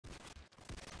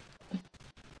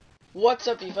What's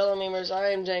up, you fellow memers?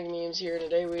 I am Dank Memes here.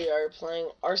 Today we are playing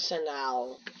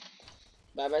Arsenal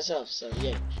by myself, so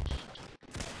yay.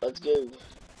 Let's go.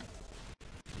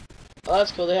 Oh,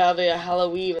 that's cool. They have a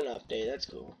Halloween update. That's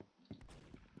cool.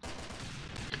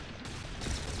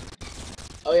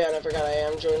 Oh yeah, and I forgot I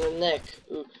am joining Nick.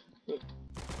 Ooh.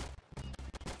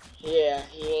 Yeah,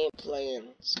 he ain't playing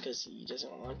because he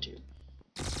doesn't want to.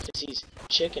 Because he's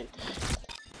chicken.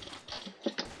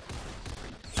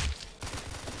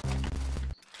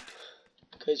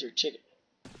 Because you're chicken.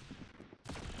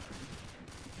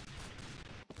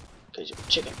 Because you're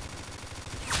chicken.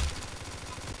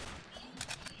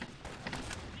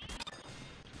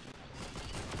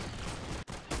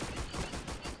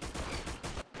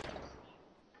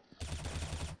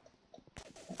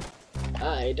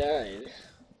 I died.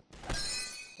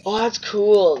 Oh, that's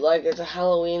cool. Like, it's a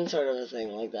Halloween sort of a thing.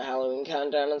 Like, the Halloween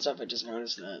countdown and stuff. I just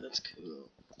noticed that. That's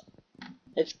cool.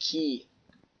 It's key.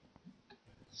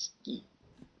 Ski.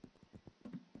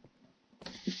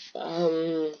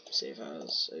 Save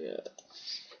house.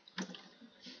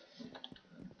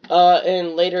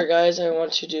 And later, guys, I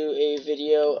want to do a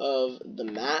video of the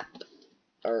map.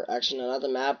 Or, actually, no, not the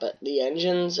map, but the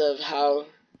engines of how,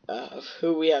 of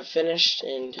who we have finished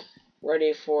and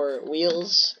ready for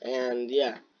wheels. And,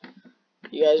 yeah.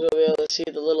 You guys will be able to see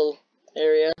the little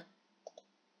area.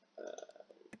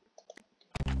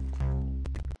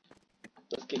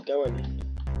 Let's get going.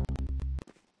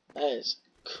 That is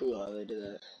cool how they did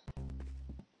that.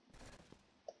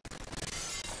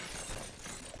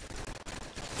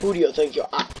 Who do you think you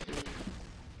are?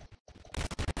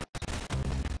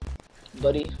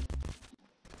 Buddy.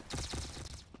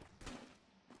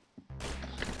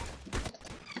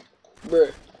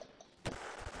 Bruh.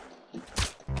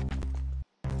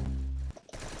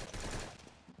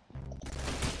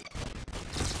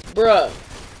 Bruh.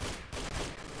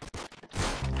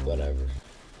 Whatever.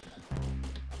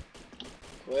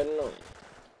 Quite annoying.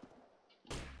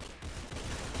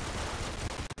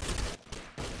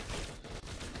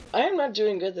 I am not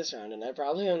doing good this round, and I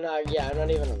probably am not. Yeah, I'm not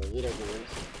even on the leaderboard.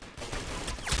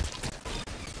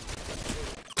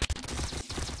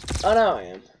 Oh, no, I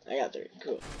am. I got 3.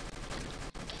 Cool.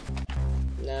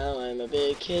 Now I'm a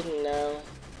big kid now.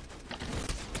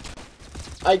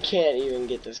 I can't even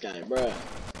get this guy, bruh.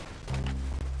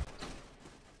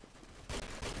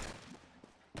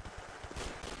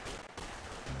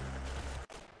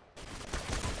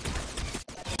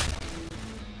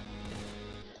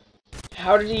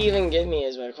 How did he even get me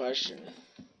is my question.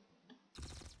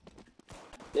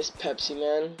 This Pepsi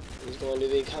man is going to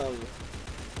become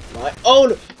my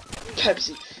own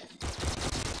Pepsi.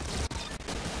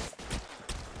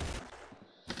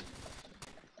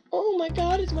 Oh my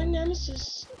god, it's my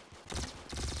nemesis.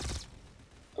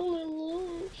 Oh my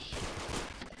gosh.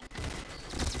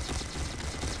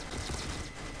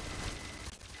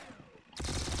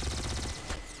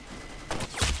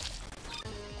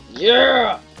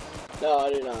 Yeah! No,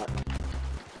 I do not.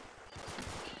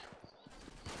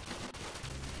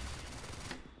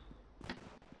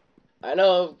 I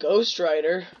know of Ghost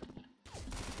Rider.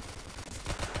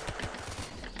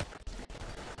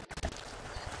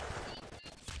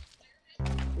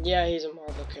 Yeah, he's a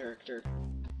Marvel character.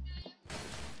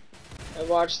 I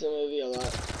watched the movie a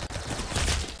lot.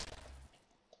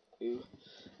 Ooh.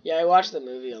 Yeah, I watched the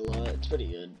movie a lot. It's pretty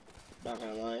good. Not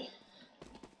gonna lie.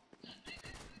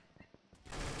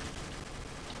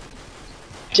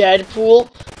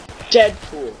 Deadpool?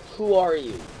 Deadpool, who are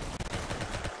you?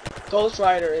 Ghost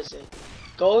Rider is a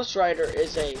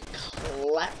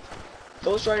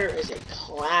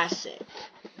classic.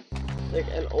 Like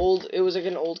an old, it was like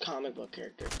an old comic book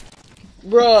character.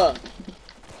 Bruh!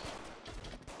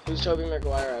 Who's Tobey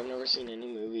Maguire? I've never seen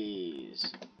any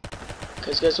movies.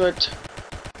 Cause guess what?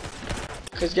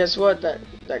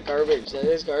 That garbage, that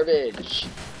is garbage.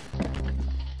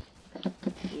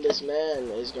 This man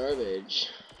is garbage.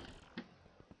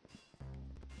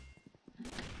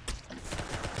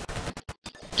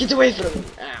 Get away from me!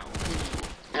 Ow.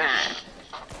 Ah.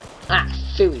 Ah,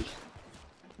 phooey.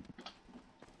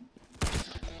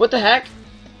 What the heck?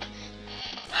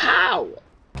 How?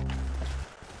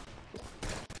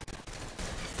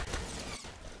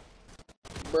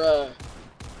 Bruh.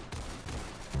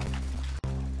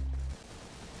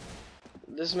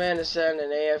 This man is sending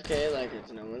an AFK like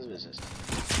it's no one's business.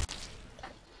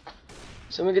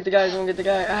 Someone get the guy, someone get the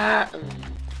guy. Ah!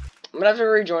 I'm gonna have to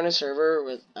rejoin a server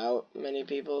without many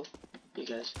people. You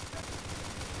guys.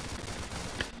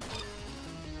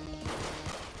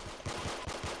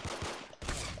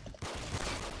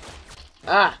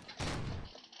 Ah!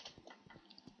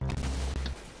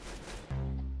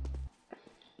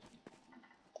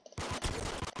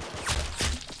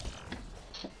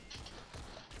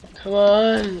 Come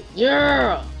on!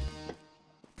 Yeah!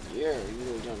 Yeah, you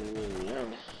don't jump in me now.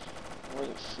 What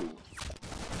a fool.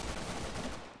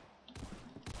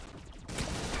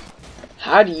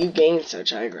 How do you gain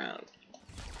such high ground?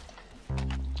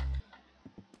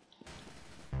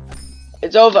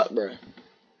 It's over, bro.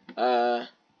 I'm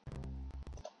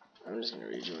just gonna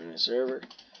rejoin the server.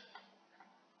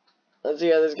 Let's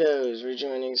see how this goes.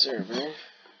 Rejoining server.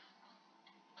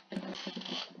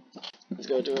 Let's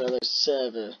go to another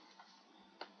server.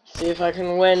 See if I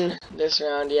can win this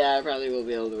round. Yeah, I probably will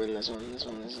be able to win this one. This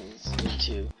one's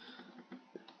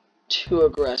too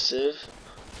aggressive.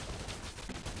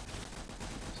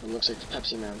 So it looks like the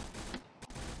Pepsi Man.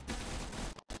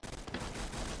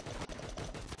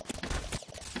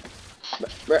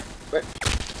 Bruh.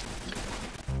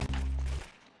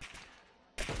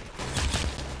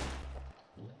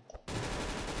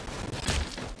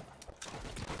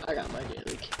 I got my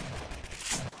daily.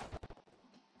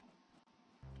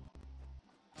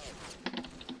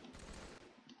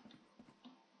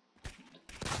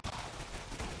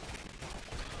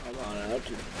 Come on out.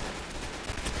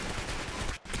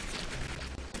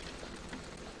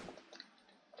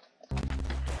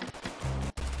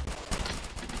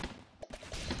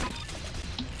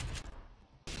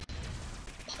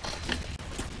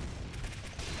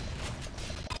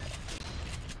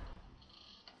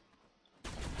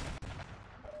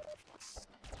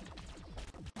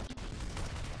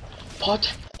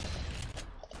 Pot.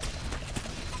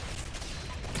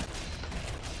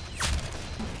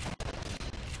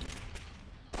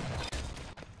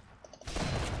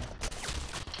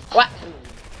 What?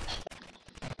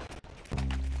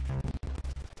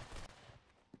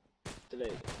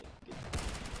 Today.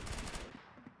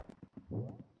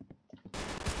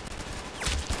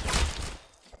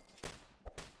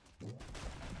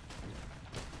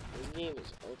 This game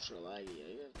is ultra laggy.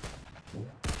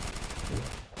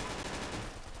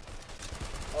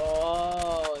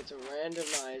 Oh, it's a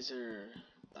randomizer.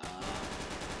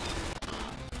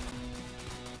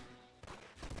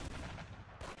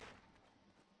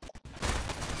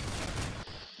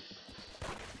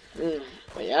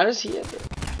 Wait, how does he have it?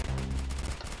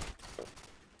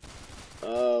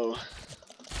 Oh.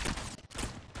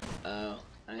 Oh,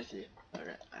 I see.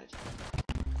 Okay, I see.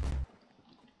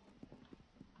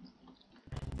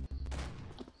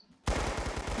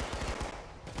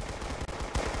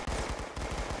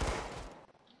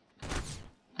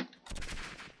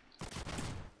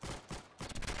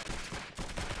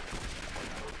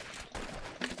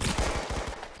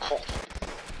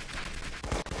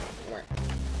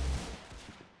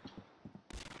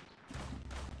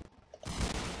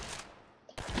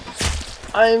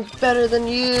 I'm better than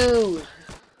you!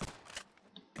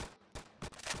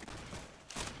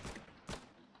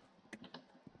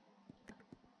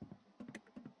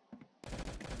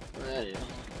 Ready.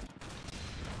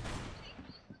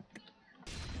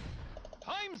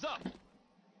 Time's up!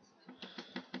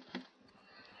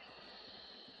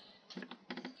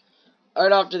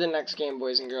 Alright, off to the next game,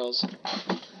 boys and girls.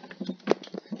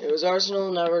 It was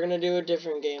Arsenal, now we're gonna do a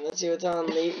different game. Let's see what's on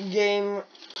the game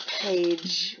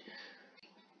page.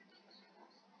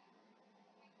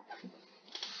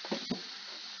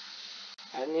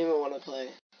 I don't even want to play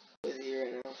with you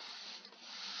right now.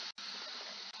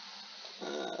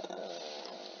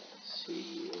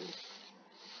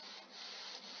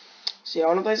 See, I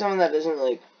want to play something that isn't,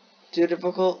 like, too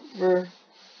difficult for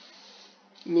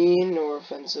me, nor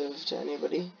offensive to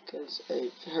anybody, because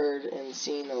I've heard and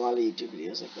seen a lot of YouTube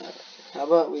videos like that. How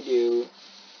about we do...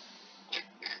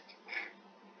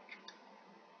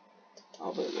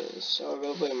 I'll play this. I'll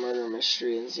go play Murder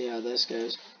Mystery and see how this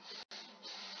goes.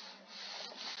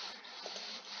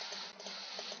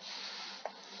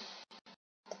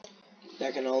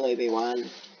 There can only be one.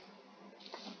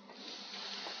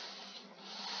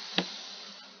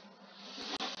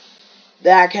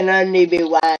 There can only be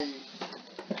one.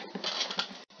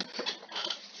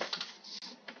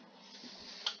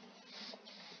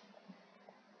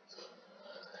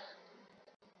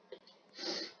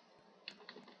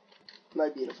 My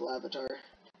beautiful avatar.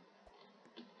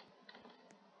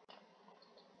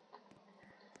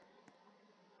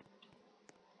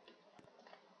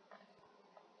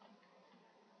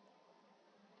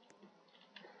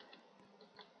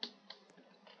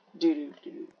 Do do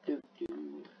do do do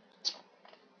do.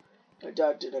 Da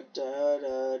da da da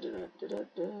da da da da da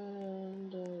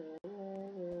da.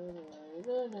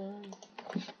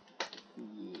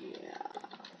 Yeah.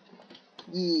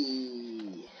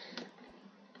 Yeah.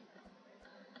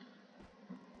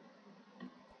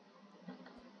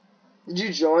 Did you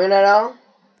join at all?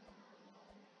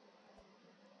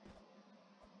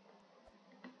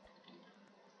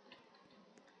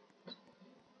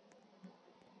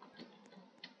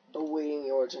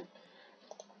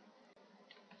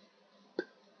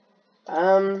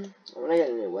 I'm gonna get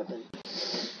a new weapon.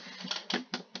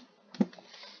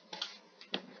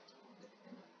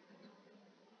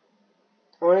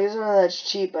 I want to get something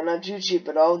that's cheap, but not too cheap,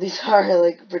 but all of these are,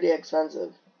 like, pretty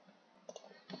expensive.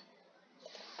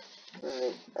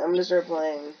 Alright, I'm gonna start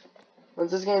playing.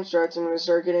 Once this game starts, I'm gonna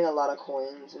start getting a lot of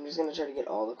coins. I'm just gonna try to get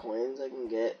all the coins I can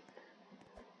get.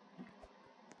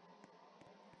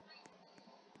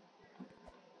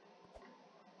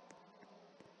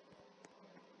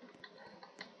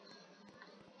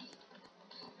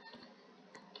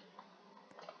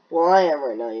 Well, I am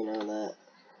right now, you know that.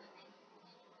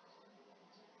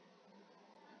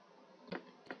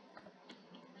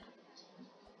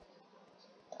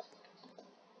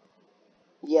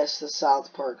 Yes, the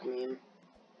South Park meme.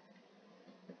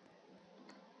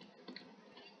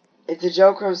 It's a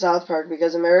joke from South Park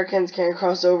because Americans can't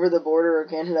cross over the border of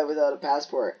Canada without a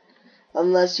passport.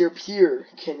 Unless you're pure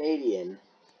Canadian.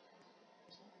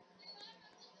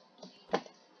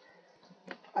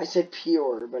 I said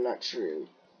pure, but not true.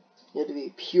 You have to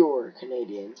be pure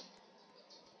Canadian.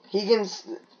 He can...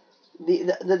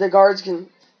 The guards can...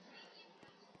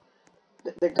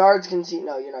 The guards can see...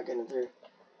 No, you're not getting through.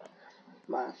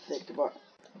 My thick bar...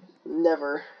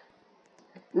 Never.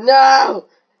 No!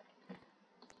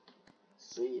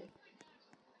 See ya.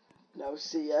 No,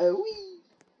 see ya. Wee!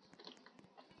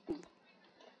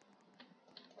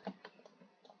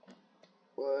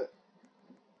 What?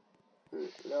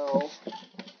 No.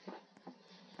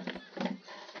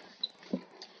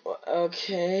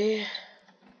 Okay.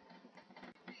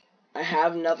 I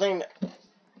have nothing.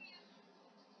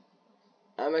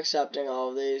 I'm accepting all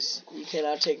of these. You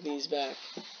cannot take these back.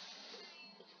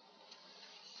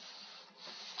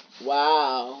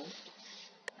 Wow.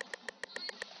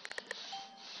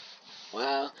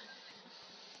 Wow.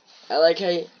 I like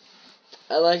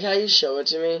how you show it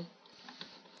to me.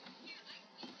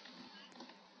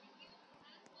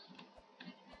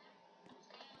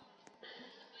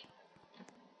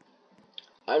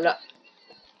 I'm not.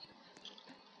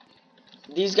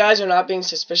 These guys are not being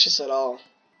suspicious at all.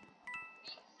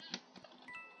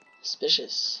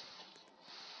 Suspicious.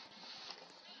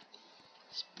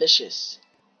 Suspicious.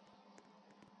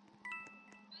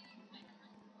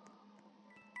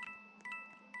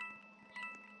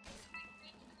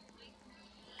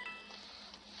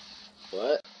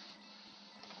 What?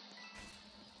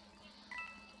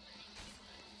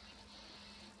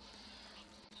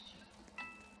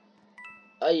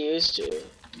 I used to.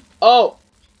 Oh!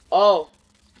 Oh!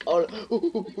 Oh! No.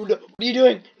 What are you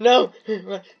doing? No!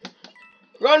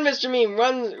 Run, Mr. Meme!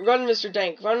 Run, Mr.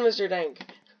 Dank! Run, Mr. Dank!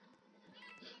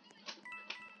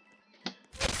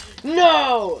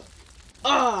 No!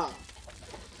 Ah!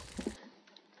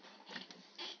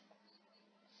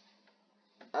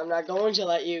 I'm not going to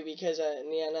let you because,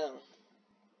 yeah, no.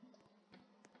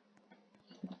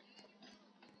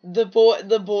 The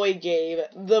boy Gabe.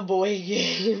 The boy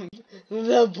Gabe.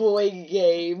 The boy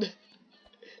Gabe.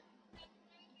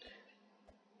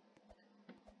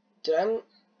 Did I?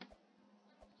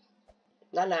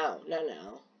 Not now. Not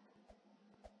now.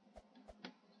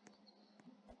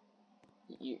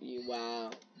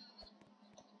 Wow.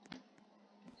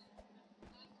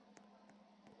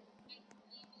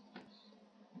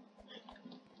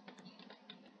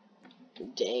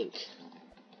 Dank.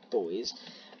 Boys.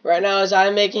 Right now as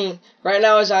I'm making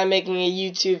a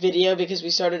YouTube video because we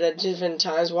started at different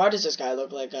times. Why does this guy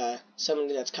look like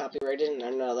somebody that's copyrighted and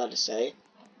I'm not allowed to say?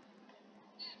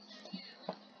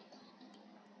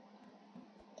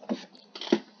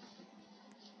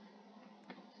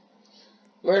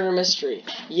 Murder mystery.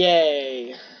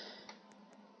 Yay.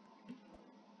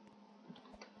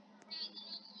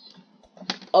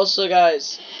 Also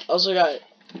guys,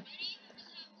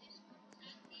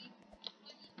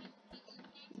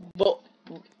 but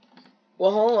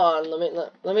well, hold on.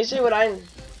 Let me say what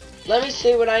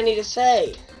I need to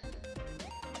say.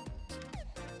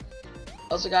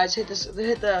 Also, guys, hit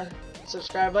the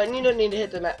subscribe button. You don't need to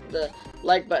hit the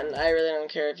like button. I really don't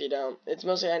care if you don't. It's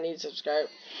mostly I need to subscribe.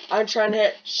 I'm trying to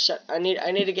hit.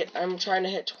 I'm trying to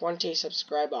hit 20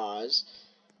 subscribers.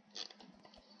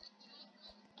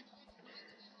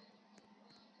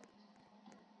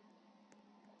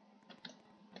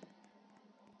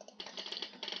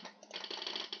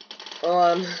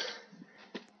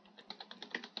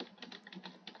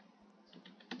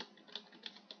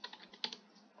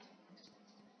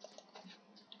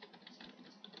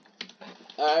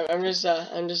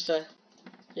 I'm just,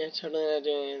 yeah, totally not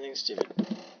doing anything stupid.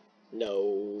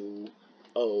 No.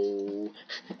 Oh.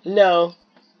 No.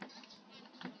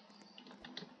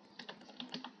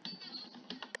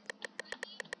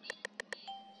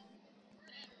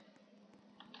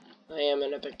 I am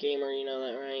an epic gamer, you know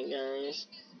that, right, guys?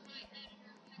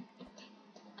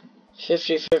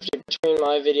 50-50 between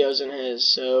my videos and his,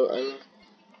 so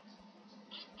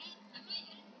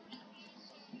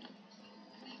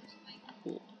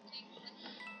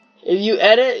if you're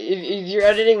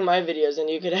editing my videos, then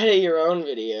you could edit your own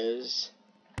videos.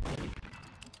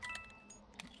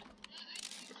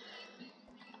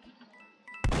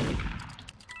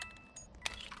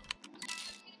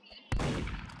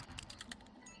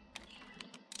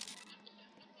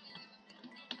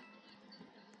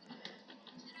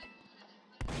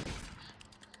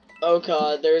 Oh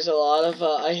god, there's a lot of,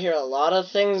 I hear a lot of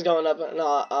things going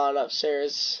on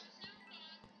upstairs.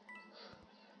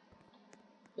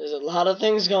 There's a lot of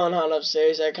things going on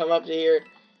upstairs. I come up to here.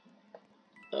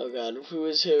 Oh god, who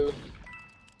is who?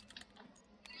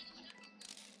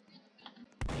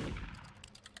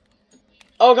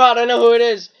 Oh god, I know who it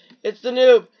is. It's the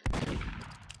noob.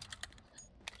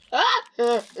 Ah!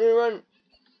 Run.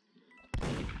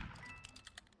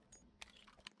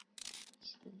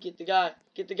 Get the guy.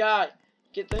 Get the guy.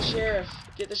 Get the sheriff.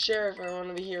 Get the sheriff. I want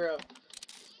to be hero.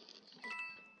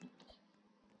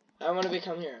 I want to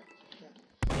become hero.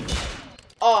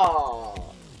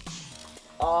 Oh.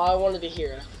 Oh, I want to be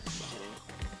hero.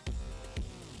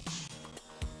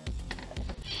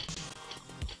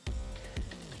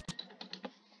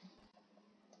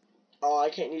 Oh, I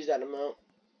can't use that emote.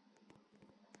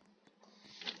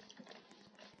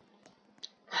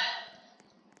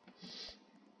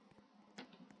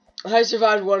 I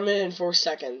survived 1 minute and 4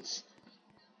 seconds.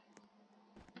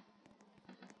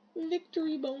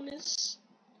 Victory bonus.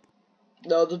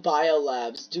 No, the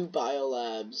biolabs. Do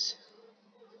biolabs.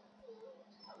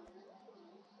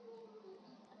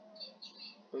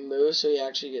 Move so you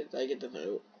actually I get the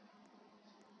vote.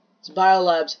 It's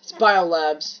biolabs. It's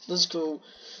biolabs. Let's go.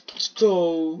 Let's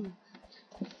go.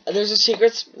 There's a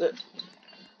secret.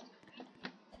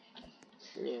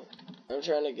 Yeah, I'm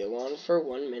trying to go on for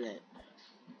 1 minute.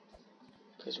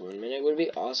 Because 1 minute would be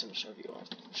awesome.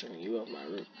 Showing you off my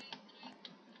room.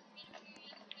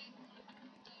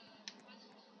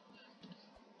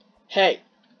 Hey,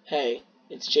 hey,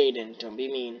 it's Jaden. Don't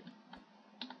be mean.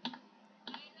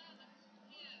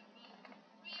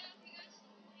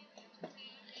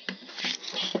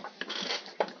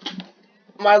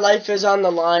 My life is on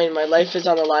the line. My life is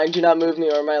on the line. Do not move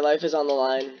me or my life is on the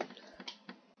line.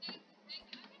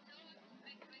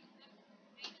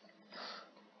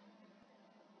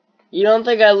 You don't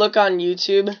think I look on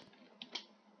YouTube?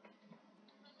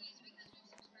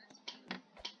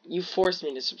 You forced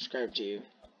me to subscribe to you.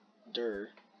 Durr.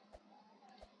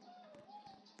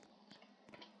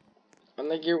 I'm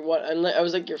like your what? I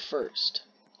was like your first.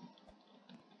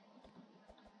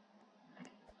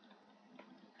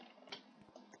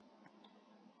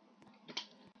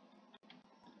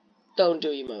 Don't do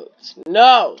emotes.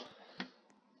 No!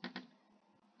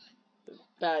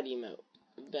 Bad emote.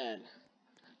 Bad.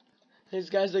 This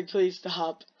guy's like, please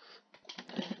stop.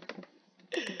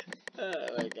 Oh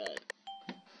my god.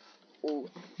 Ooh.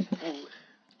 Ooh.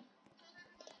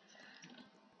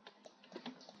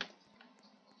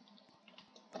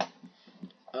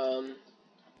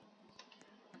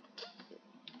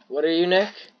 What are you, Nick?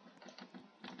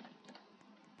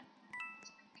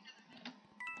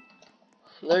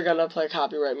 They're gonna play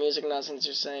copyright music now since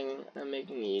you're saying I'm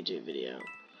making a YouTube video.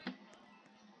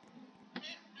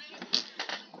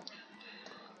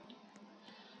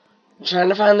 I'm trying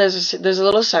to find there's a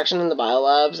little section in the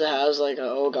biolabs that has like a,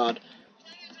 oh god.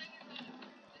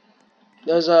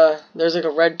 There's like a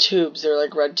red tubes. They're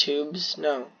like red tubes.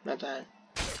 No, not that.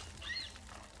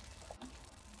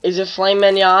 Is it Flame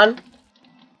Mignon?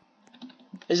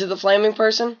 Is it the flaming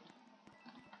person?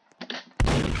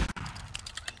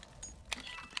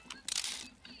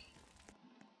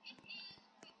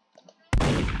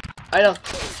 I know.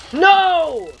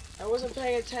 No! I wasn't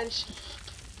paying attention.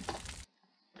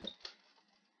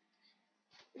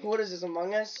 What is this,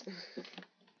 Among Us?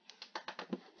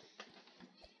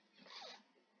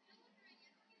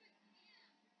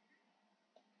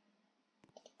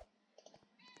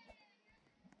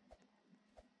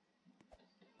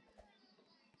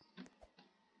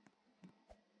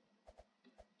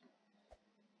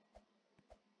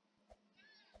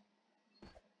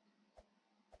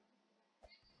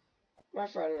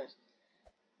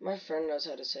 My friend knows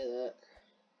how to say that.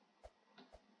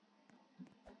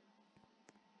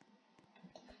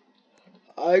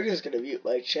 I'm just gonna mute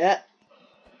my chat.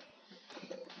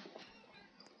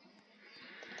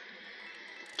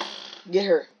 Get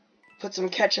her. Put some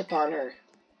ketchup on her.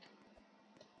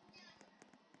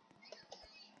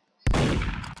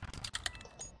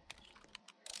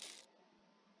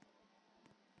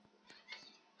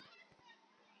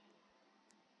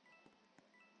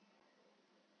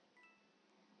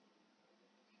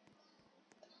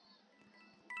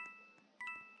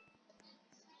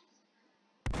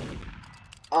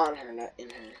 On her, not in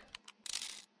her.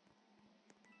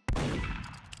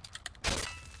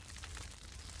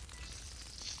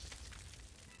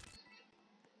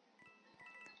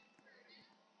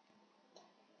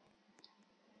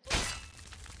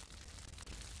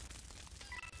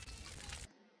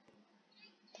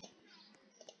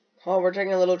 Oh, we're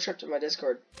taking a little trip to my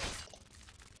Discord.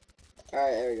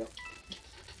 Alright, there we go.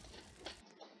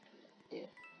 Yeah.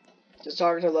 Just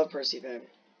talking to Love Percy, man.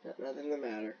 Nothing to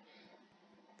matter.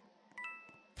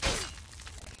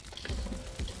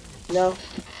 No.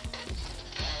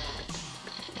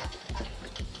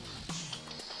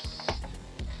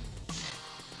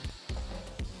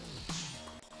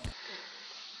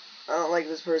 I don't like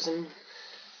this person.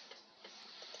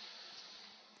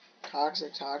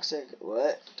 Toxic, toxic.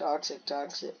 What? Toxic,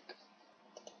 toxic.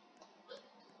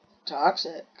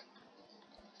 Toxic.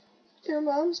 Your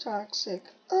mom's toxic.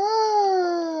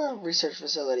 Ah, research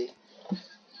facility.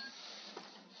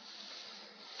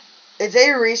 Is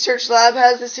a research lab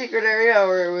has the secret area,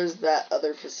 or was that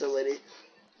other facility?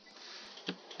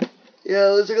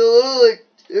 Yeah, there's like a little, like,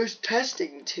 there's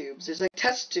testing tubes. There's like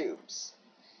test tubes.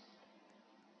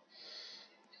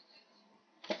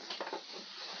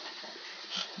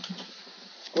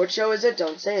 What show is it?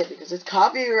 Don't say it because it's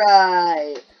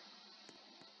copyright.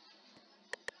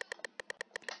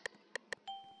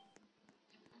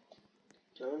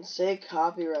 Don't say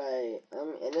copyright.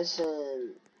 I'm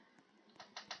innocent.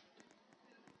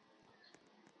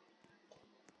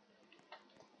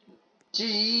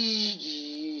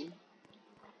 G.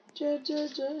 Ja, ja,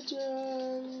 ja,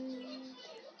 ja.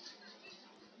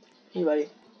 Hey, buddy.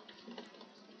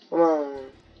 Come on.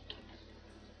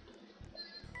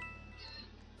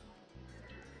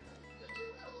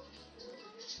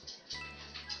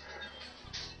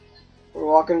 We're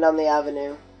walking down the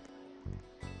avenue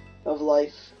of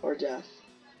life or death.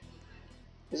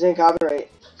 This ain't copyright.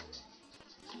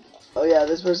 Oh yeah,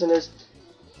 this person is.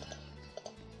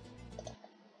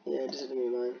 Yeah, it just didn't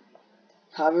mean mine.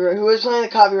 Copyright. Who is playing the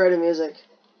copyrighted music?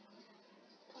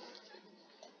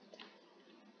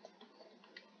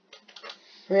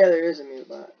 Oh, yeah, there is a mute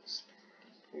box.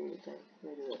 Maybe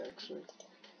that actually.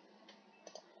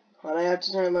 Why do I have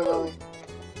to turn up my volume?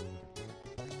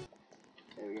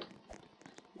 There we go.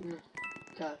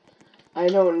 God, I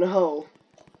don't know.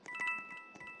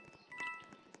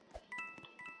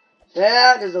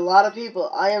 Yeah, there's a lot of people.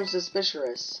 I am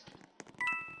suspicious.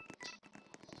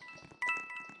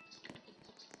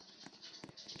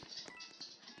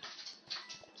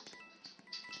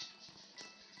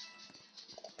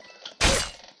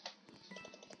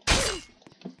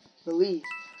 Believe.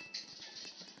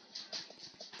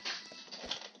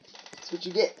 That's what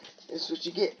you get. That's what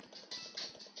you get.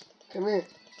 Come here.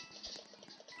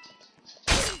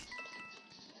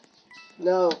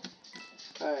 No.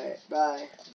 Alright, bye.